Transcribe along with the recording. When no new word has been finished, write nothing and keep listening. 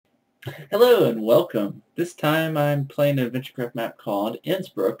Hello and welcome. This time I'm playing an Adventurecraft map called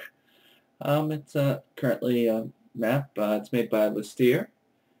Innsbrook. It's currently a map. It's made by Lastair,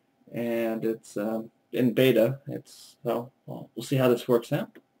 and it's in beta. We'll see how this works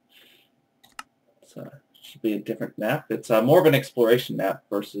out. It should be a different map. It's more of an exploration map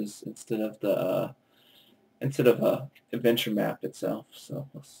versus instead of a adventure map itself. So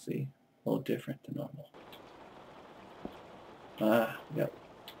we'll see. A little different than normal. We got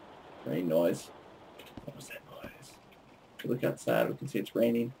rain noise. What was that noise? If we look outside, we can see it's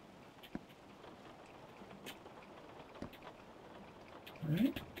raining.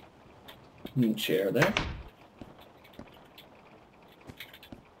 Alright. Chair there.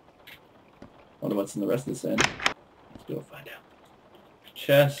 Wonder what's in the rest of this end. Let's go find out.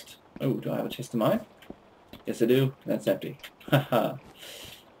 Chest. Oh, do I have a chest of mine? Yes, I do. That's empty. Haha.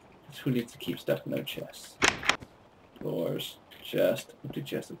 Who needs to keep stuff in their chests? Doors. Chest. Empty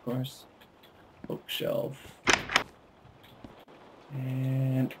chest, of course. Bookshelf.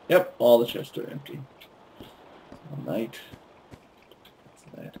 And, yep, all the chests are empty. All night. What's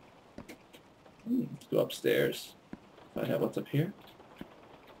that? Let's go upstairs. Find out what's up here.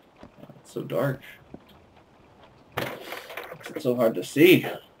 It's so dark. It's so hard to see.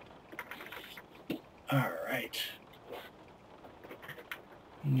 Alright.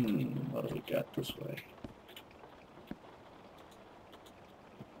 What do we got this way?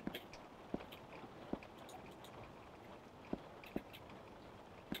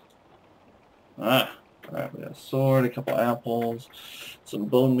 Alright, we got a sword, a couple apples, some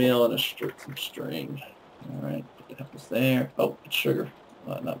bone meal, and some string. Alright, put the apples there. Oh, it's sugar.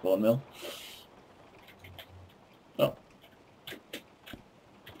 Not bone meal. Oh.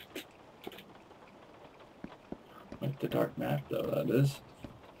 Like the dark map, though, that is.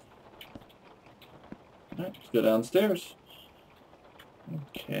 Alright, let's go downstairs.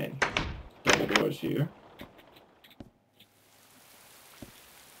 Okay. Double doors here.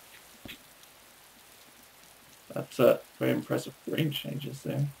 That's very impressive range changes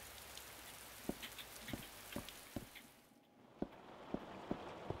there.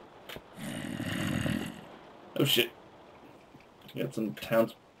 Oh shit. We got some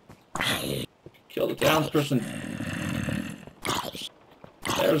towns. Kill the townsperson.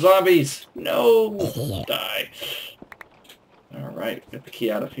 They're zombies! No! Die. Alright, get the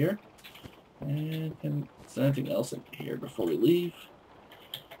key out of here. And is there anything else in here before we leave?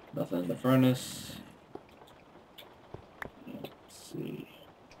 Nothing in the furnace. Let's see.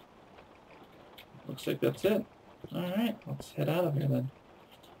 Looks like that's it. Alright, let's head out of here then.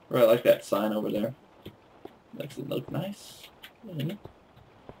 Right, I like that sign over there. Makes it look nice.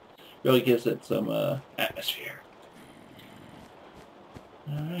 Really gives it some atmosphere.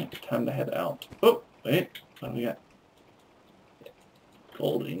 Alright, time to head out. Oh, wait. What do we got?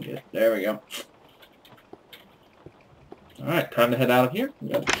 Gold ingot. There we go. Alright, time to head out of here. We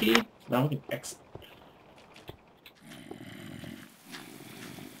got the key. Now we can exit.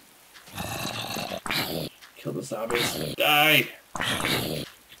 Kill the zombies. Die! So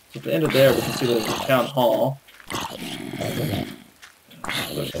at the end of there, we can see there's a town hall.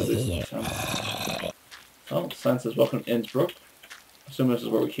 Oh, the sign says welcome to Innsbrook. I assume this is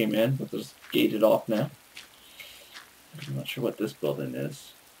where we came in, but it's gated off now. I'm not sure what this building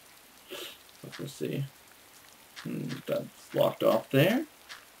is. But we'll see. That's locked off there.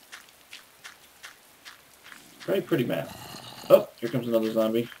 Very pretty map. Oh, here comes another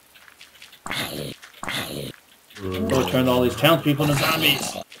zombie. Oh, turned all these townspeople into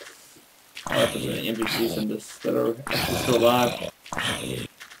zombies. I wonder if there's any NPCs in this that are actually still alive.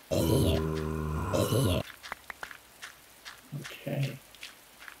 Okay.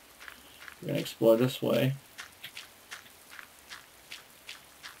 We're going to explore this way.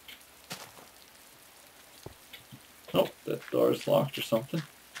 Oh, that door is locked or something.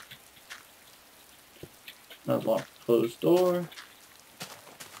 Not locked, closed door.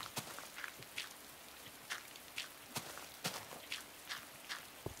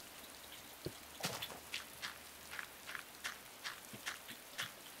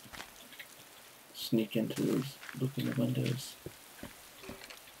 Sneak into those, look in the windows.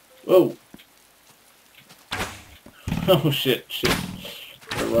 Whoa! Oh shit,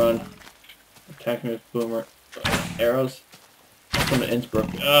 run. Attack me with boomer arrows. Welcome to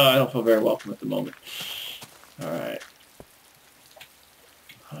Innsbrook. Oh, I don't feel very welcome at the moment. Alright.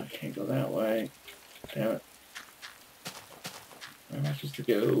 Oh, I can't go that way. Damn it. Where am I supposed to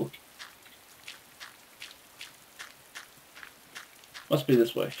go? Must be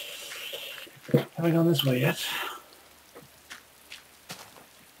this way. Have I gone this way yet?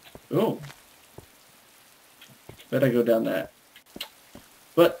 Oh. Bet I go down that.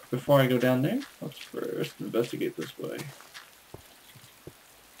 But before I go down there, let's first investigate this way.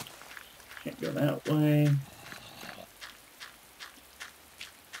 Can't go that way.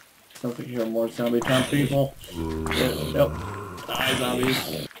 Sounds like you hear more zombie town people. Yeah, nope. Die,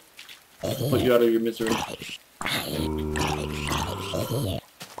 zombies. Put you out of your misery.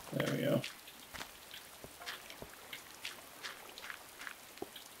 There we go.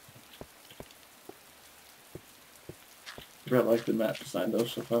 I really like the map design though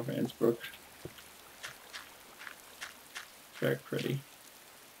so far for Innsbrook. Very pretty.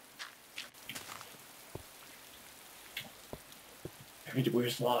 Every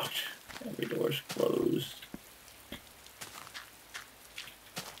door's locked. Every door's closed.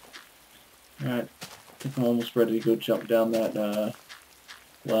 Alright. I think I'm almost ready to go jump down that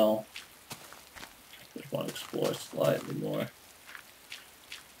well. Just want to explore slightly more.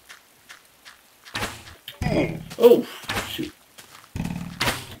 Oh, shoot.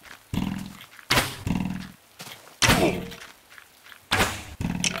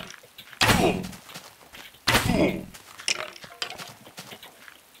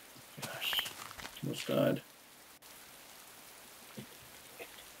 Gosh, almost died.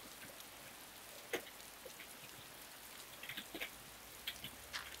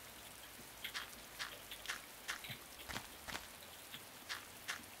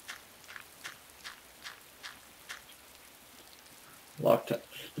 Locked.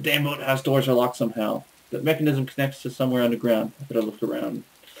 The damn boathouse doors are locked somehow. The mechanism connects to somewhere underground. I better look around.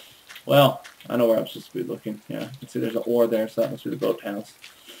 Well, I know where I'm supposed to be looking. Yeah, you can see there's an oar there, so that must be the boathouse.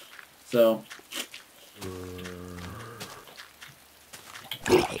 So,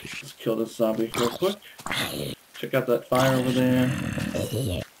 let's kill this zombie real quick. Check out that fire over there.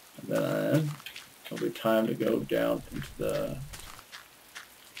 And then it'll be time to go down into the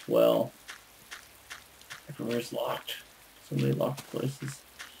well. Everywhere's locked. So many locked places.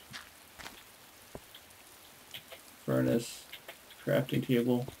 Furnace, crafting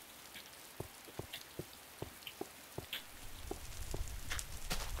table.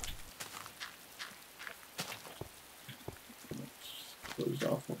 Let's close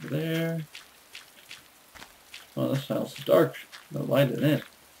off over there. Oh, this house is dark. No light in it.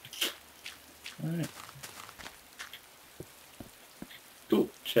 Alright. Ooh,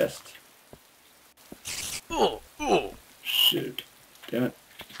 chest. Shoot. Damn it.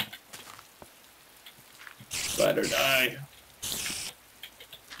 Spider, die.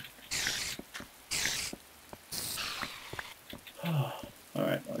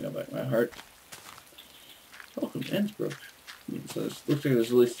 Alright, I got back my heart. Welcome to Innsbrook. So this looks like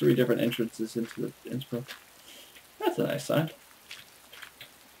there's at least 3 different entrances into the Innsbrook. That's a nice sign.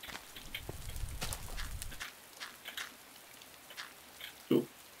 Ooh.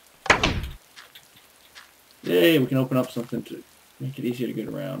 Yay, we can open up something to make it easier to get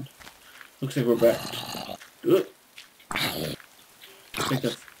around. Looks like we're back. Ooh. I think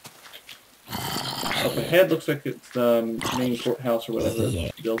that's up ahead. Looks like it's the main courthouse or whatever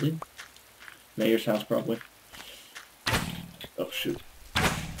building. Mayor's house, probably. Oh, shoot.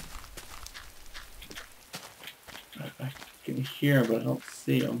 I can hear him, but I don't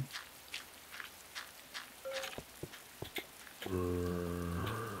see him.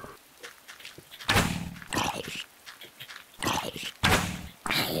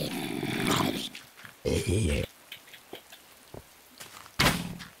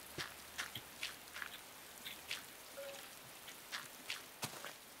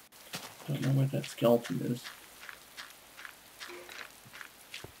 Don't know where that skeleton is.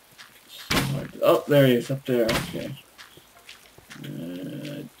 Oh, there he is, up there. Okay.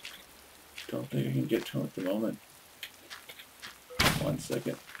 Don't think I can get to him at the moment. 1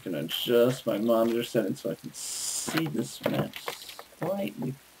 second. I'm going to adjust my monitor settings so I can see this map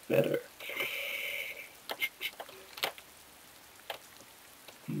slightly better.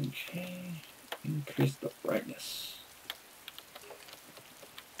 Okay. Increase the brightness.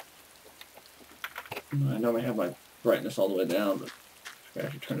 I normally have my brightness all the way down, but I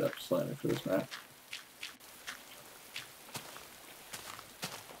have to turn it up slightly for this map.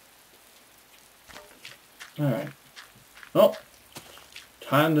 Alright. Oh!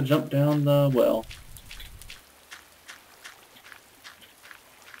 Time to jump down the well.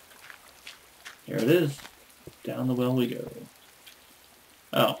 Here it is. Down the well we go.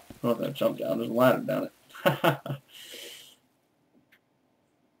 Oh, I don't have to jump down. There's a ladder down it.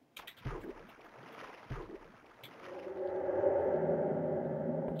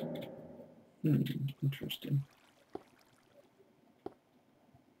 Interesting.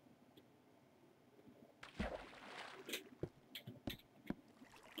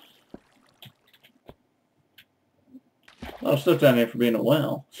 Oh, stuff down here for being a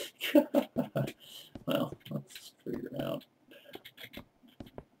well. Well, let's figure it out.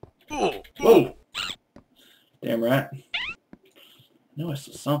 Whoa! Damn rat. I knew I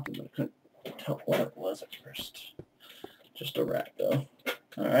saw something, but I couldn't tell what it was at first. Just a rat, though.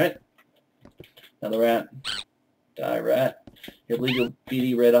 Alright. Another rat. Die, rat. Your little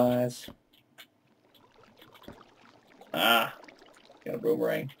beady red eyes. Ah! Got a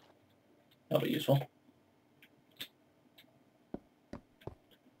boomerang. That'll be useful.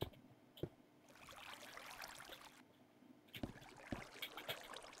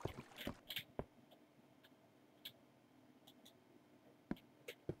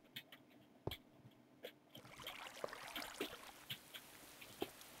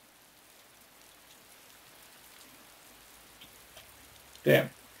 Damn. I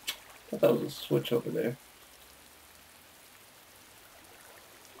thought that was a switch over there.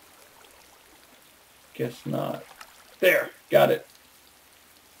 Guess not. There! Got it.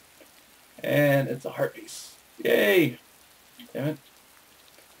 And it's a heart piece. Yay! Damn it.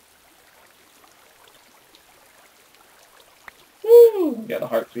 Woo! Got a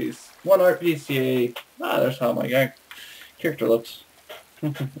heart piece. One heart piece, yay! Ah, there's how my character looks.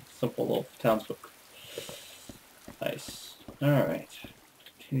 Simple little townsbook. Nice. Alright.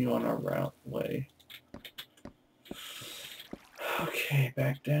 Continue on our route way. Okay,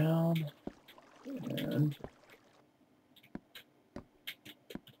 back down. And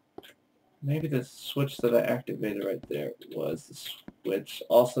maybe the switch that I activated right there was the switch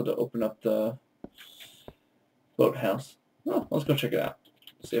also to open up the boathouse. Oh, let's go check it out.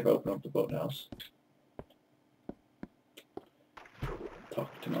 See if I open up the boathouse.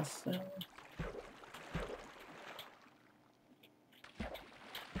 Talk to myself.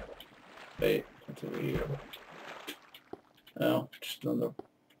 Wait, what's over here? Oh, just another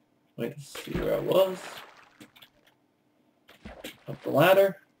way to see where I was. Up the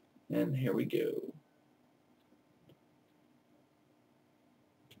ladder, and here we go.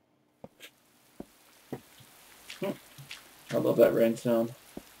 I love that rain sound.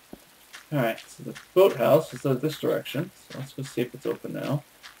 Alright, so the boathouse is this direction, so let's go see if it's open now.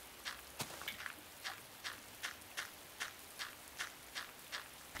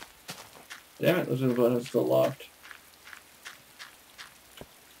 Damn it, those are the boathouse still locked.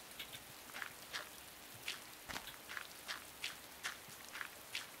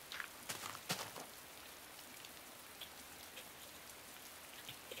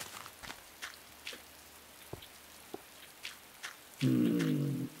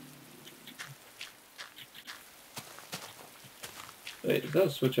 Wait, is that a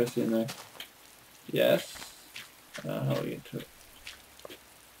switch I see in there? Yes. How do we get to it?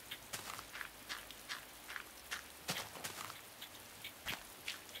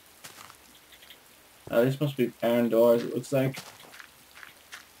 These must be iron doors, it looks like.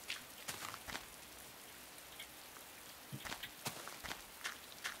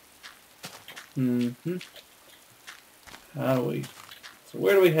 How do we... So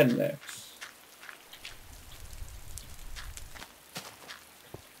where do we head next?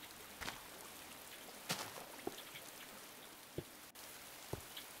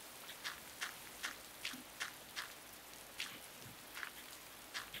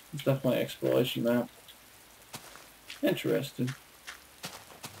 It's definitely an exploration map. Interesting.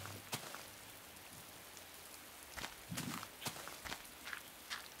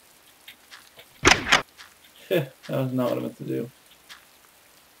 That was not what I meant to do.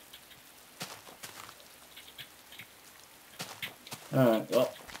 Alright,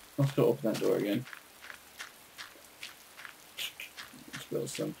 well, let's go open that door again. It's real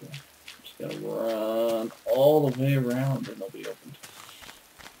simple. Just gotta run all the way around and they'll be opened.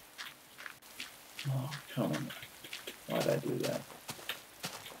 Oh, come on. Why'd I do that?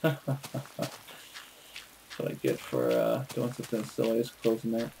 That's what I get for doing something silly as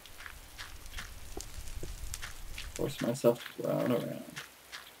closing that. Force myself to run around.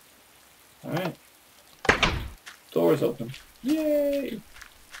 Alright. Door's open. Yay!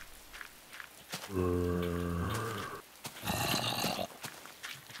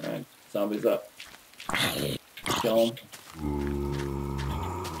 Alright, zombies up. Kill them.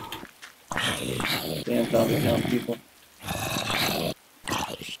 Damn zombie town people.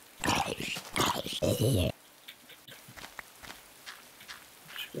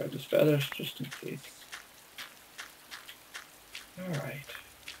 Just grab his feathers just in case. Alright.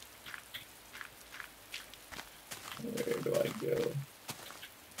 Where do I go?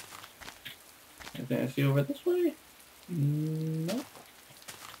 Anything I see over this way? Nope.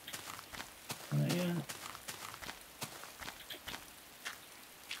 Not yet.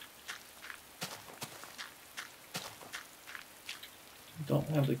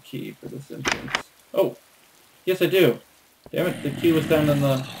 I have the key for this entrance. Oh! Yes, I do! Damn it, the key was down in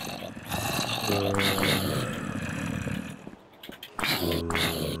the...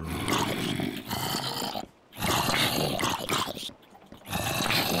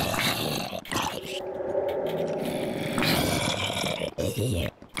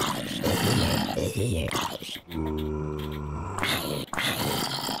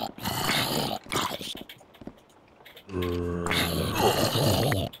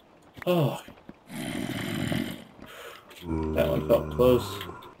 Oh, that one felt close.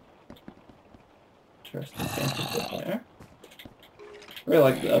 Interesting fancy bit there. I really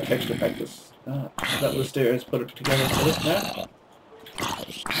like the texture pack that Lastair has put it together for this map.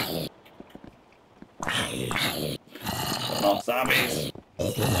 Going off zombies.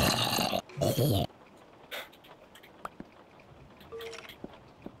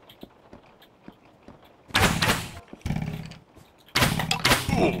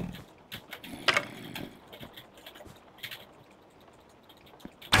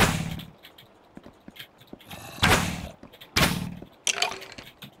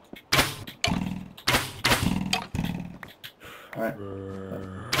 Alright.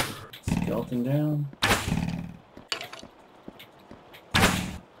 Skeleton down.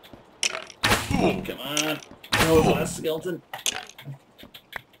 Come on. Oh, last skeleton.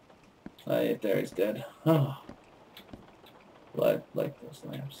 Right there, he's dead. Oh. Blood like those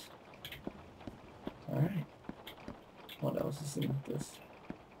lamps. Alright. What else is in this?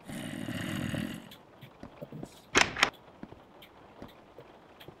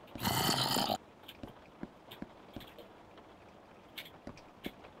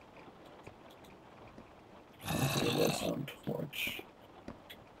 Some torch.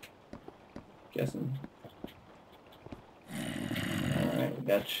 Guessing. Alright, we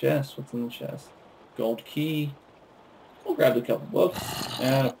got chest. What's in the chest? Gold key. We'll grab a couple books.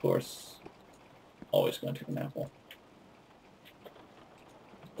 And of course, always going to take an apple.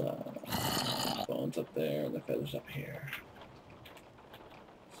 The bones up there, the feathers up here.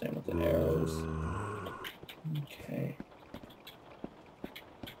 Same with the arrows. Okay.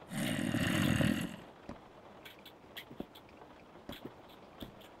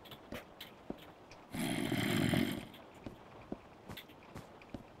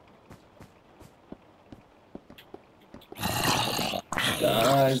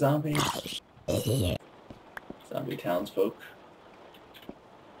 Die, zombies. Zombie townsfolk.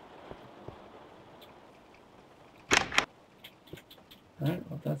 Alright,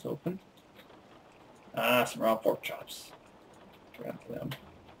 well that's open. Ah, some raw pork chops. Grab them.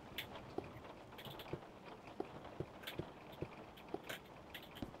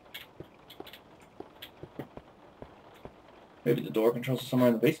 Maybe the door controls are somewhere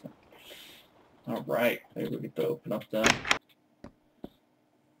in the basement. Alright, maybe we get to open up then.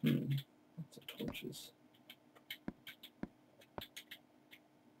 Lots of torches.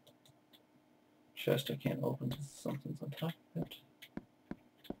 Chest I can't open because something's on top of it.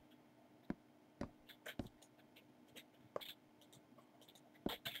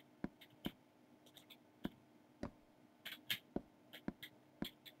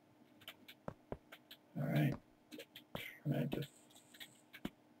 Alright. Trying to...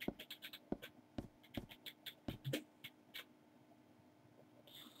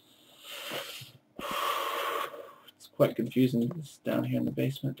 It's quite confusing this down here in the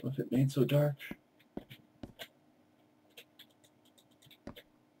basement with it being so dark.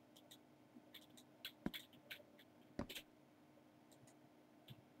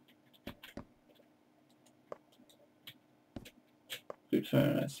 Good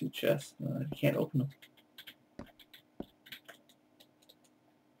turn, I see chests. I can't open them.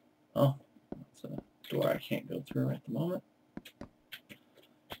 Oh, that's a door I can't go through at the moment.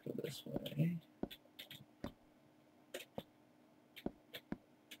 Go this way.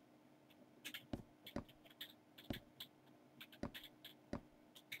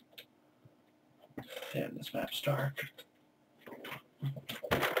 Damn, this map's dark.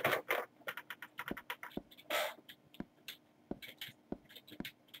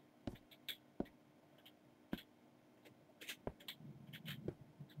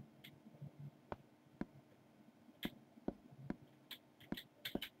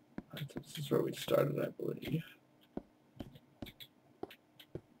 This is where we started, I believe.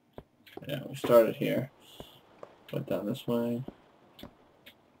 Yeah, we started here. Went down this way.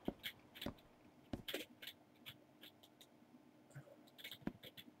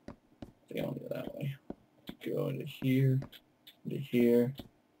 I think I'll go that way. Go into here, into here,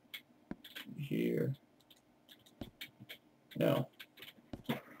 into here. No.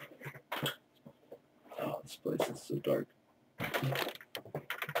 Oh, this place is so dark.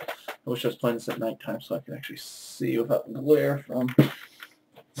 wish I was playing this at nighttime so I could actually see without the glare from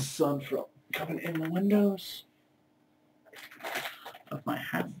the sun from coming in the windows of my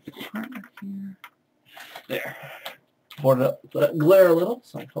half apartment here. There. Boarded up the glare a little,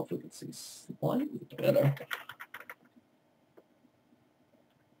 so I hopefully can see slightly better.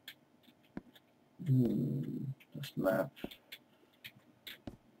 This map.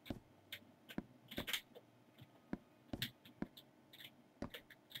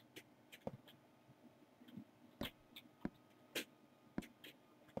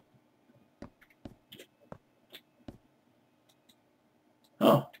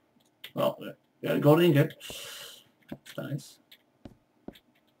 Oh, well, got a gold ingot. That's nice.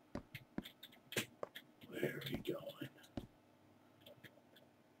 Where are we going?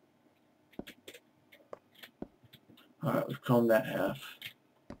 All right, we've combed that half.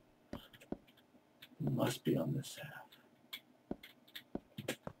 Must be on this half.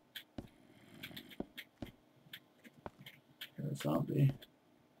 Here's a zombie.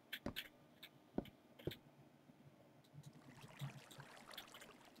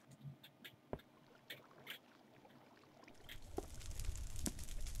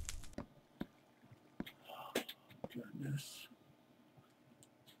 Goodness.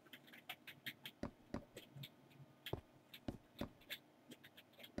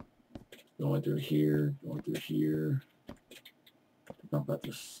 Going through here, going through here. How about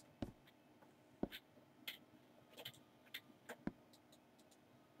this?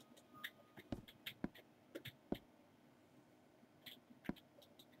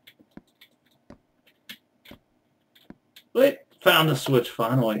 Wait, found the switch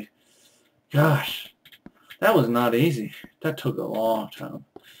finally. Gosh. That was not easy. That took a long time.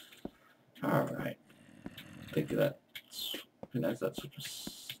 Alright. I think that switch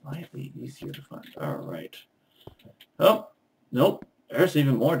was slightly easier to find. Alright. Oh, nope. There's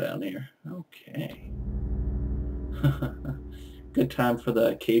even more down here. Okay. Good time for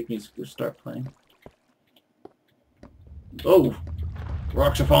the cave music to start playing. Oh!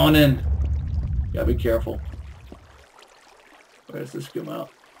 Rocks are falling in. Gotta be careful. Where does this come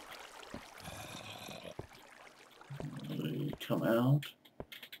out? Come out.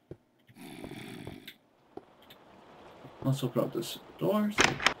 Let's open up this door.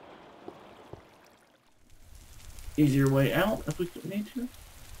 Easier way out if we need to.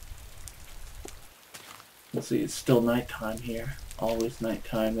 Let's see, it's still nighttime here. Always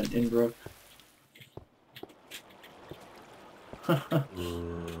nighttime in Innsbrook.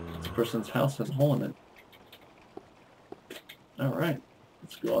 This person's house has a hole in it. Alright,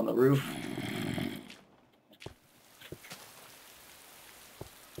 let's go on the roof.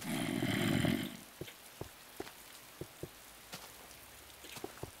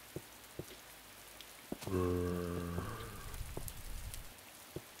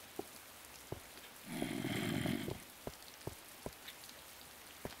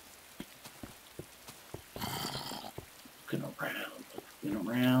 Looking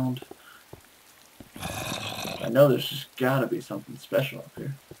around. I know there's just gotta be something special up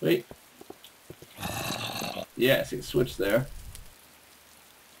here. Wait. Yeah, I see the switch there.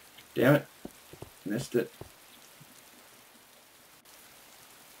 Damn it. Missed it.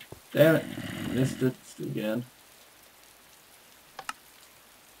 Damn it. Missed it again.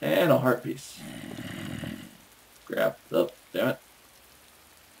 And a heart piece. Grab. Oh, damn it.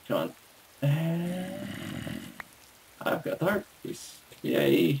 Come on. And I've got the heart piece.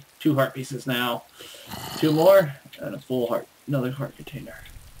 Yay. 2 heart pieces now. 2 more and a full heart. Another heart container.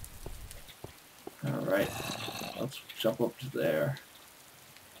 Alright. Let's jump up to there.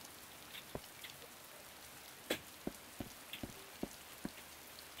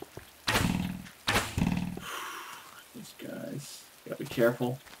 These guys. Gotta be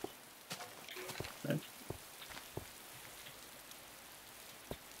careful.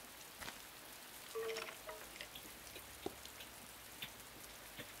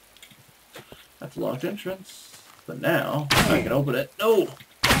 That's a locked entrance. But now, I can open it. No!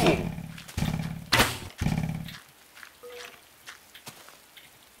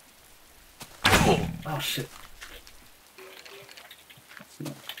 Oh, shit. That's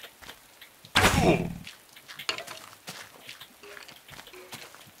not...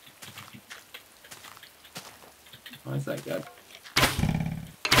 Why is that guy?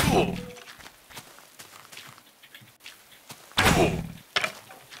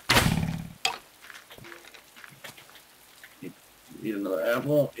 Eat another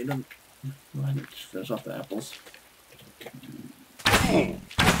apple. Eat them. Go ahead and just finish off the apples.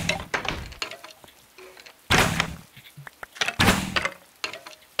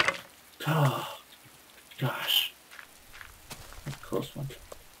 Oh, gosh. That's a close one.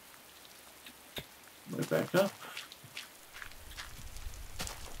 Way back up.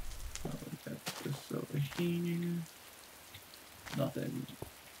 Oh, we got this over here. Nothing.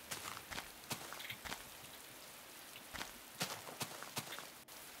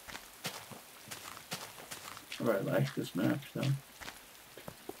 I really like this map, so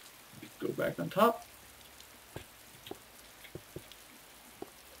go back on top.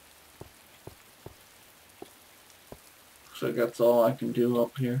 So that's all I can do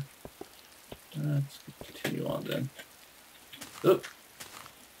up here. Let's continue on then. Oop!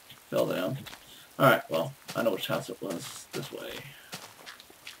 Fell down. Alright, well, I know which house it was. This way.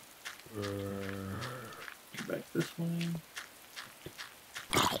 Back this way.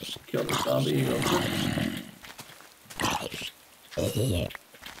 Kill the zombie real quick.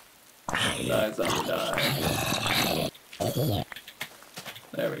 Die, zombie, die.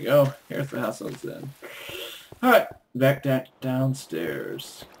 There we go. Here's the house I was in. Alright, back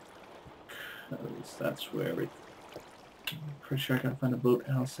downstairs. Because that's where I'm pretty sure I gotta find a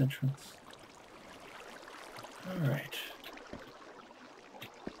boathouse entrance. Alright.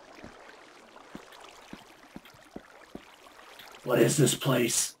 What is this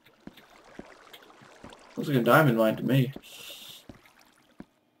place? Looks like a diamond mine to me.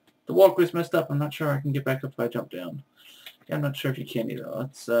 The walkway's messed up. I'm not sure I can get back up if I jump down. Yeah, I'm not sure if you can either.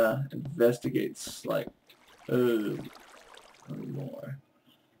 Let's investigate. Like, oh, more.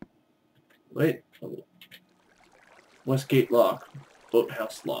 Wait. Oh. Westgate lock.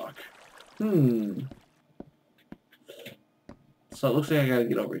 Boathouse lock. So it looks like I gotta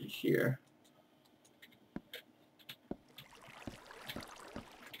get over here.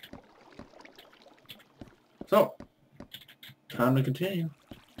 So, time to continue.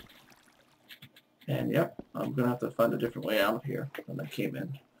 And yep, I'm gonna have to find a different way out of here than I came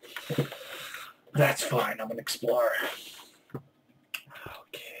in. That's fine, I'm an explorer.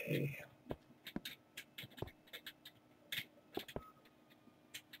 Okay.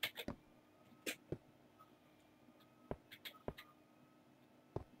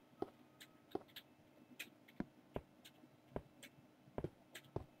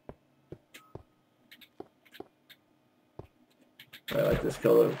 I like this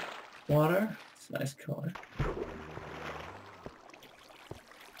color of water. It's a nice color.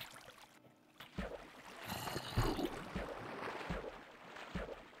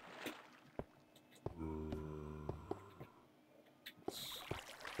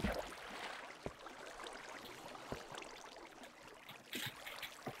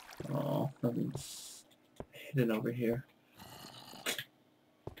 Oh, nothing's hidden over here.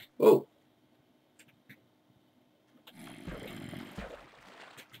 Whoa!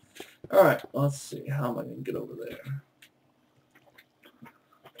 Alright, let's see. How am I going to get over there?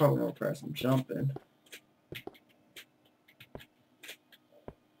 Probably going to require some jumping.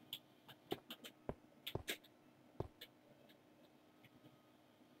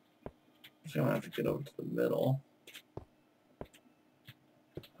 So I'm going to have to get over to the middle.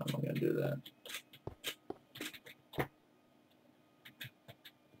 How am I going to do that?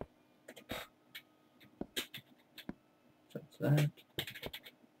 Jump to that.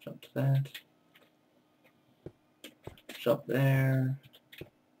 Jump to that. Jump there.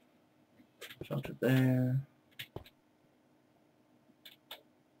 Jump to there.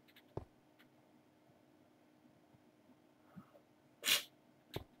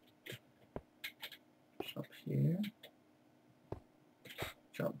 Jump here.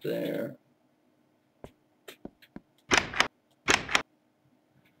 Jump there.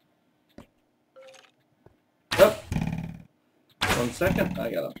 Oh. 1 second,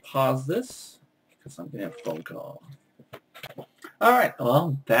 I gotta pause this because I'm getting a phone call. Alright, well,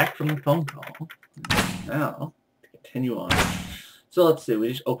 I'm back from the phone call. Now, to continue on. So let's see, we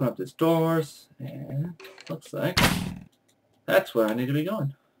just open up these doors, and looks like that's where I need to be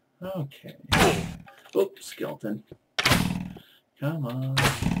going. Okay. Oops, skeleton. Come on.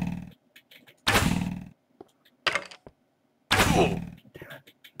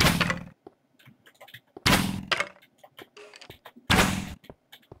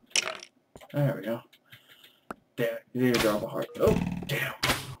 There we go. Damn it, you need to drop a heart. Oh, damn.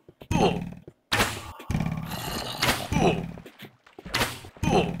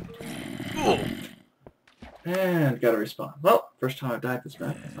 And gotta respawn. Well, first time I've died this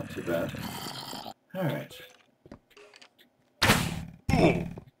map. That's not too bad. Alright.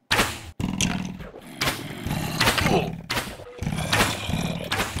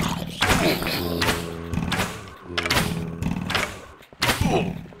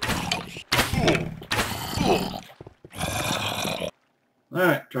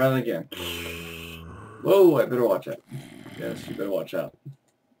 Alright, try that again. Whoa, I better watch out. Yes, you better watch out.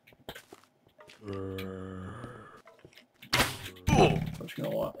 I'm just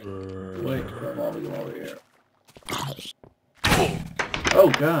gonna wait for them all to go over here. Oh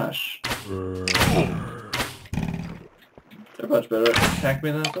gosh. They're much better at attacking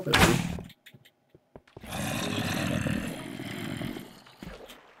me than I thought they would be.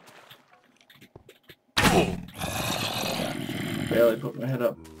 Barely put my head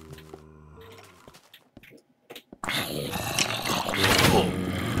up.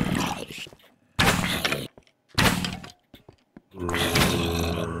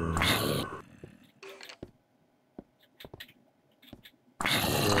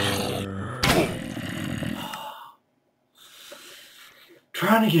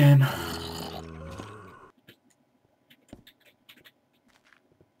 Trying again.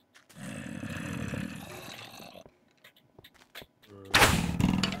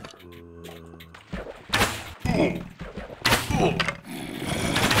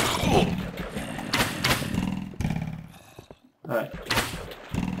 Alright.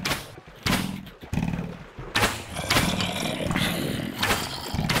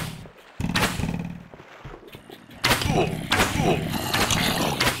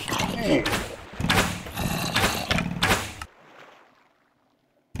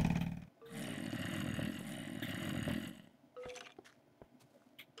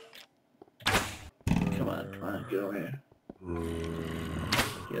 Come on, get over here.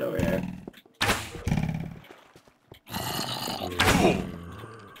 Get over here.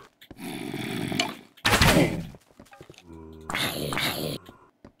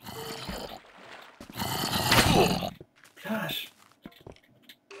 Gosh.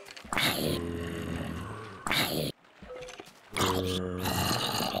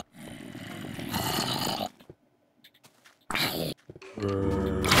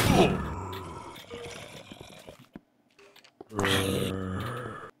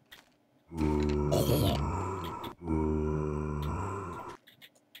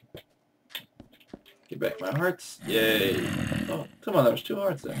 Get back my hearts. Yay. Oh, come on, there was 2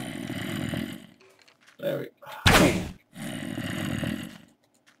 hearts there. There we go.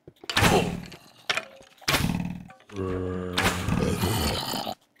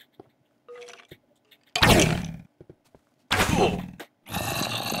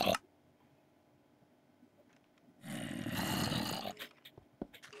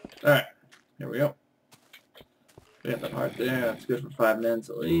 Alright, here we go. We got the heart there. That's good for 5 minutes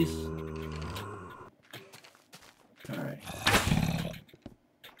at least. Alright.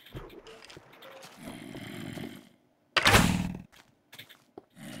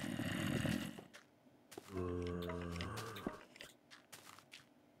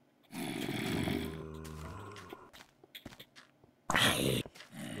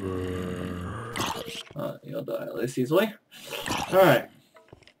 You'll die less easily. Alright.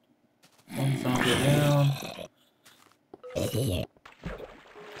 1 zombie down.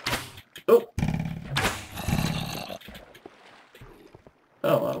 Oh!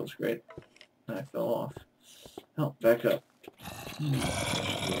 Oh, that was great. I fell off. Oh, back up.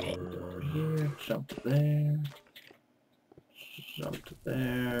 Over here, jump to there. Jump to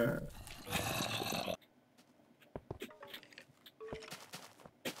there.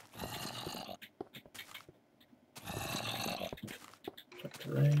 Jump to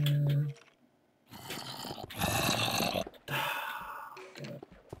there.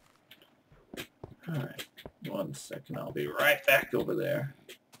 Alright, 1 second, I'll be right back over there.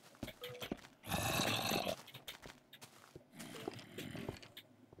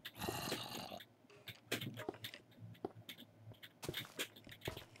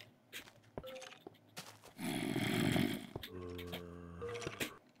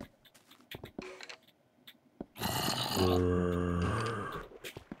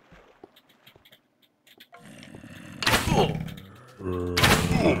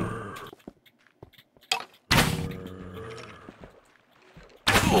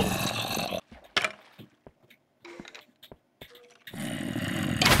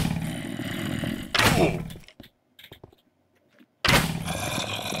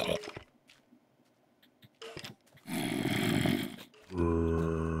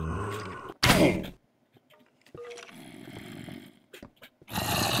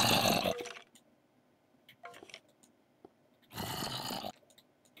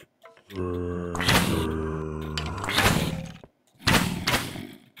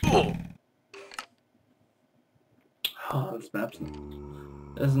 Oh, this map's...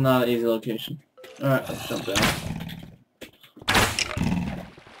 This is not an easy location. Alright, let's jump down.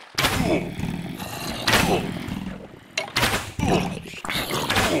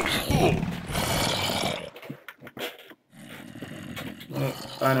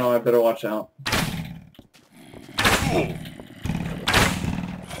 I know, I better watch out. It's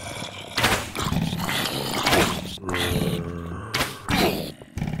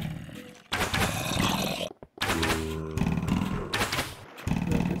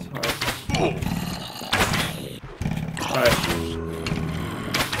hard. Alright.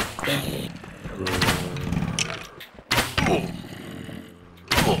 Thank you.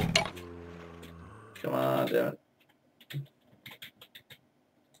 Come on, damn it.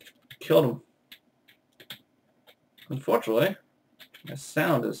 Killed him. Unfortunately, my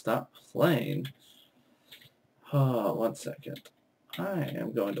sound has stopped playing. Oh, 1 second. I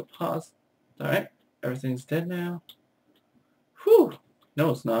am going to pause. Alright, everything's dead now. Whew!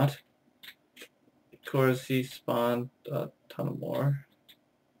 No, it's not. Of course, he spawned a ton of more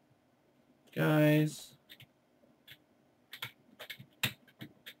guys.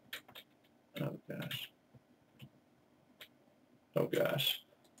 Oh gosh. Oh gosh.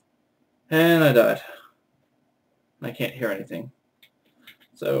 And I died. I can't hear anything.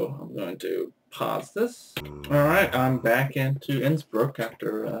 So I'm going to pause this. Alright, I'm back into Innsbrook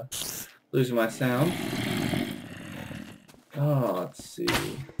after losing my sound. Oh, let's see.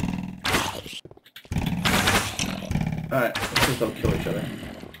 Alright, let's see if they'll kill each other.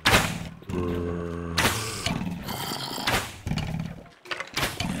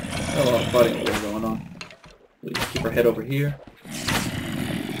 Oh, a lot of fighting going on. We just keep our head over here.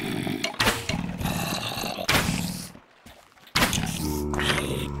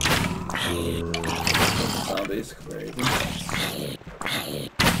 Zombies, crazy.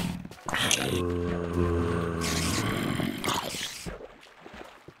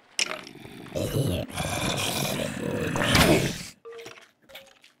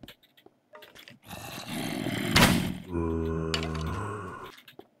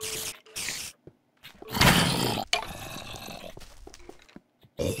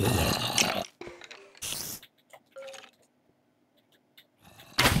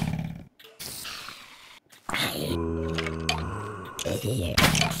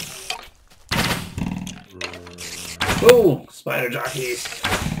 Ooh, spider jockeys.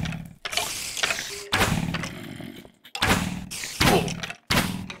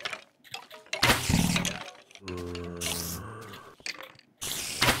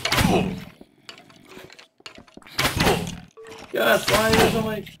 Gosh, why is there so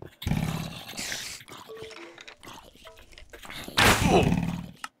many?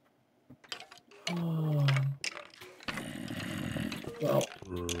 Oh. Well.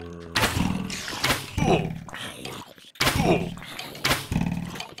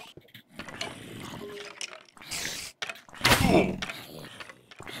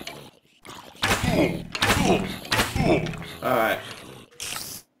 Alright.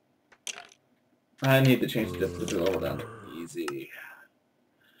 I need to change the difficulty level down to easy.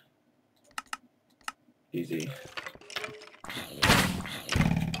 Easy.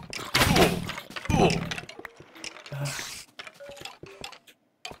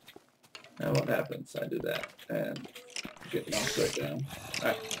 Now what happens? I do that and get knocked right down.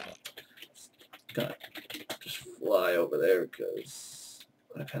 Alright. Gonna just fly over there because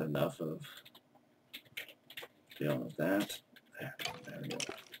I've had enough of dealing with that. There we go.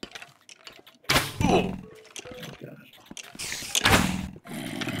 Oh gosh.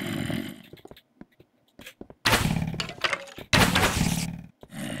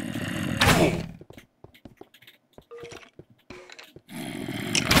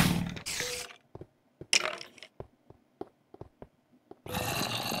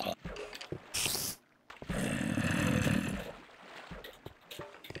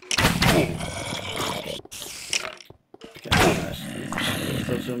 Gosh, this is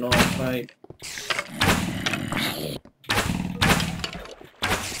such an annoying fight.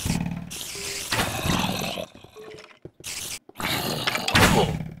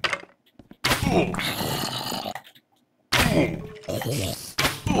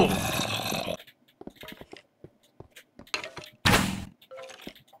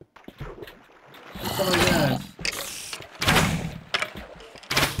 Come on, guys.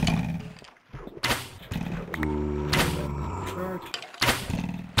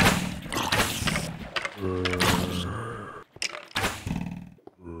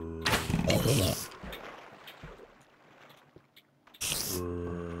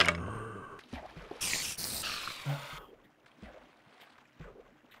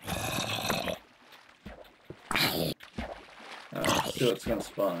 Let's see what's gonna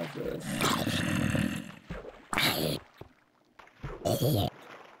spawn after this.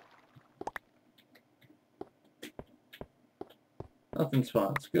 Nothing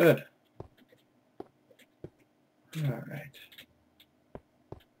spawns. Good. Alright.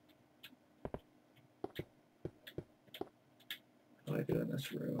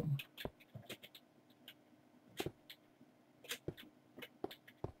 this room.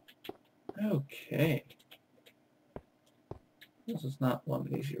 Okay. This is not one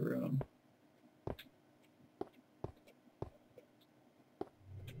easy room.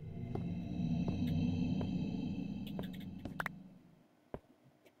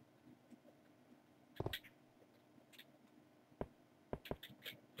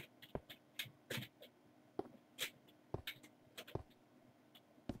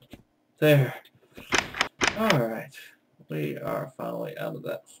 There. Alright. We are finally out of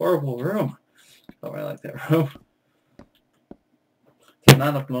that horrible room. Oh, I like that room. There's not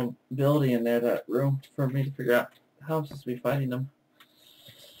enough mobility in there, that room, for me to figure out how I'm supposed to be fighting them.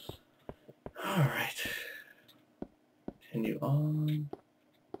 Alright. Continue on.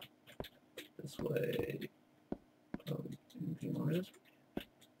 This way. Oh, anything more this way?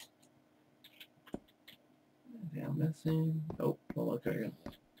 Anything I'm missing? Nope. Well, look again.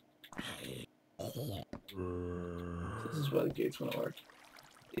 This is where the gate's gonna work.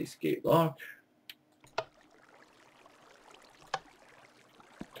 East gate lock.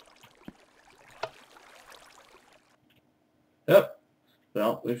 Yep.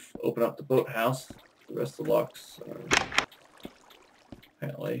 Well, we've opened up the boathouse. The rest of the locks are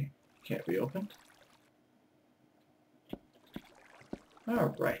apparently can't be opened.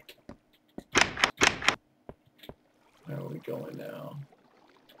 Alright. Where are we going now?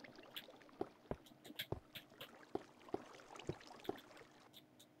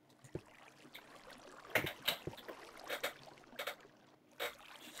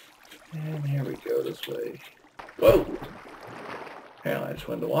 And here we go this way. Whoa! Apparently I just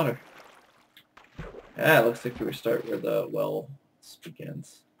went in the water. Ah, it looks like we start where the well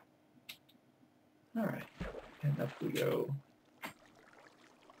begins. Alright. And up we go.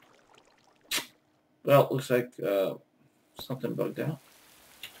 Well, it looks like something bugged out.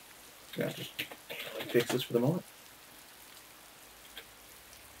 Yeah, just fix this for the moment.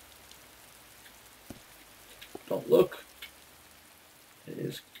 Don't look.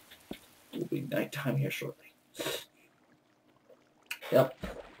 It will be nighttime here shortly. Yep.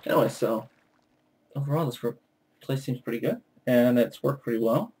 Anyway, so overall this place seems pretty good, and it's worked pretty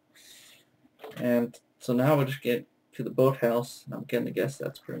well. And so now we'll just get to the boathouse, and I'm going to guess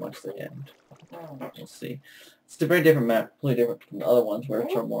that's pretty much the end. We'll see. It's a very different map, completely different from the other ones, where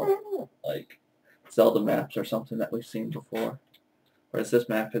it's more like Zelda maps or something that we've seen before. Whereas this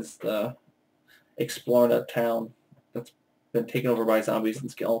map is exploring a town that's been taken over by zombies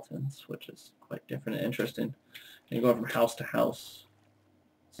and skeletons, which is quite different and interesting. And you're going from house to house,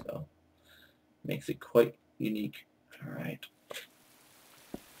 so makes it quite unique. All right.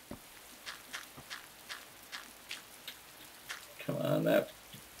 Come on, map.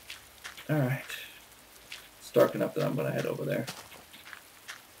 All right. It's dark enough that I'm going to head over there.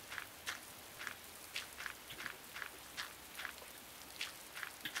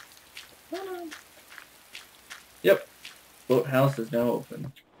 Yep. Boathouse is now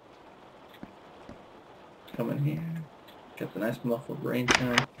open. Come in here. Got the nice muffled rain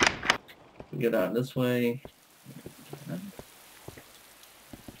sound. We get out this way.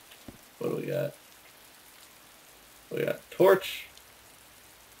 What do we got? We got a torch.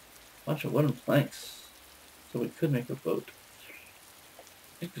 Bunch of wooden planks. So we could make a boat.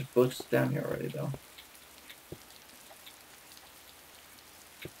 I think there's boats down here already though.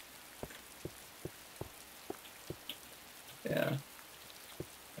 Yeah.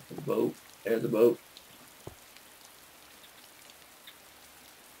 That's a boat. There's a boat.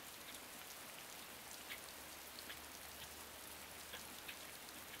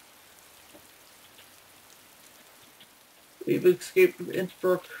 We've escaped from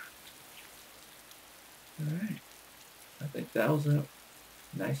Innsbrook. Alright. I think that was a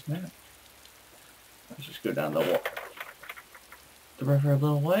nice map. Let's just go down the river a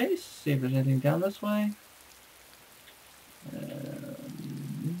little ways. See if there's anything down this way.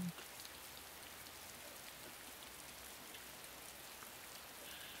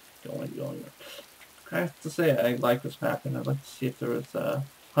 Going. I have to say I like this map, and I'd like to see if there was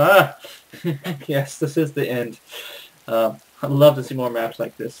yes, this is the end. I'd love to see more maps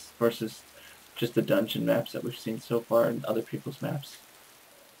like this versus just the dungeon maps that we've seen so far in other people's maps.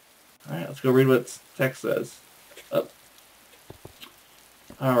 Alright, let's go read what text says. Oh.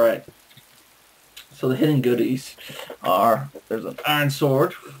 Alright. So the hidden goodies are, there's an iron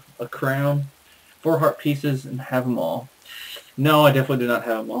sword, a crown, 4 heart pieces, and have them all. No, I definitely do not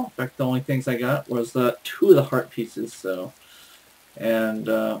have them all. In fact, the only things I got was 2 of the heart pieces, so. And,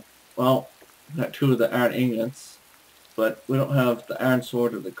 well, I got 2 of the iron ingots. But we don't have the iron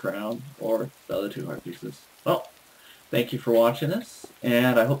sword or the crown or the other 2 heart pieces. Well, thank you for watching this,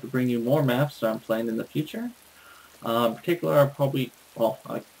 and I hope to bring you more maps that I'm playing in the future. In particular, I'll probably, well,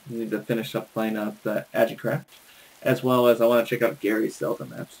 I need to finish up playing the Adventurecraft, as well as I want to check out Gary's Zelda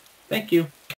maps. Thank you.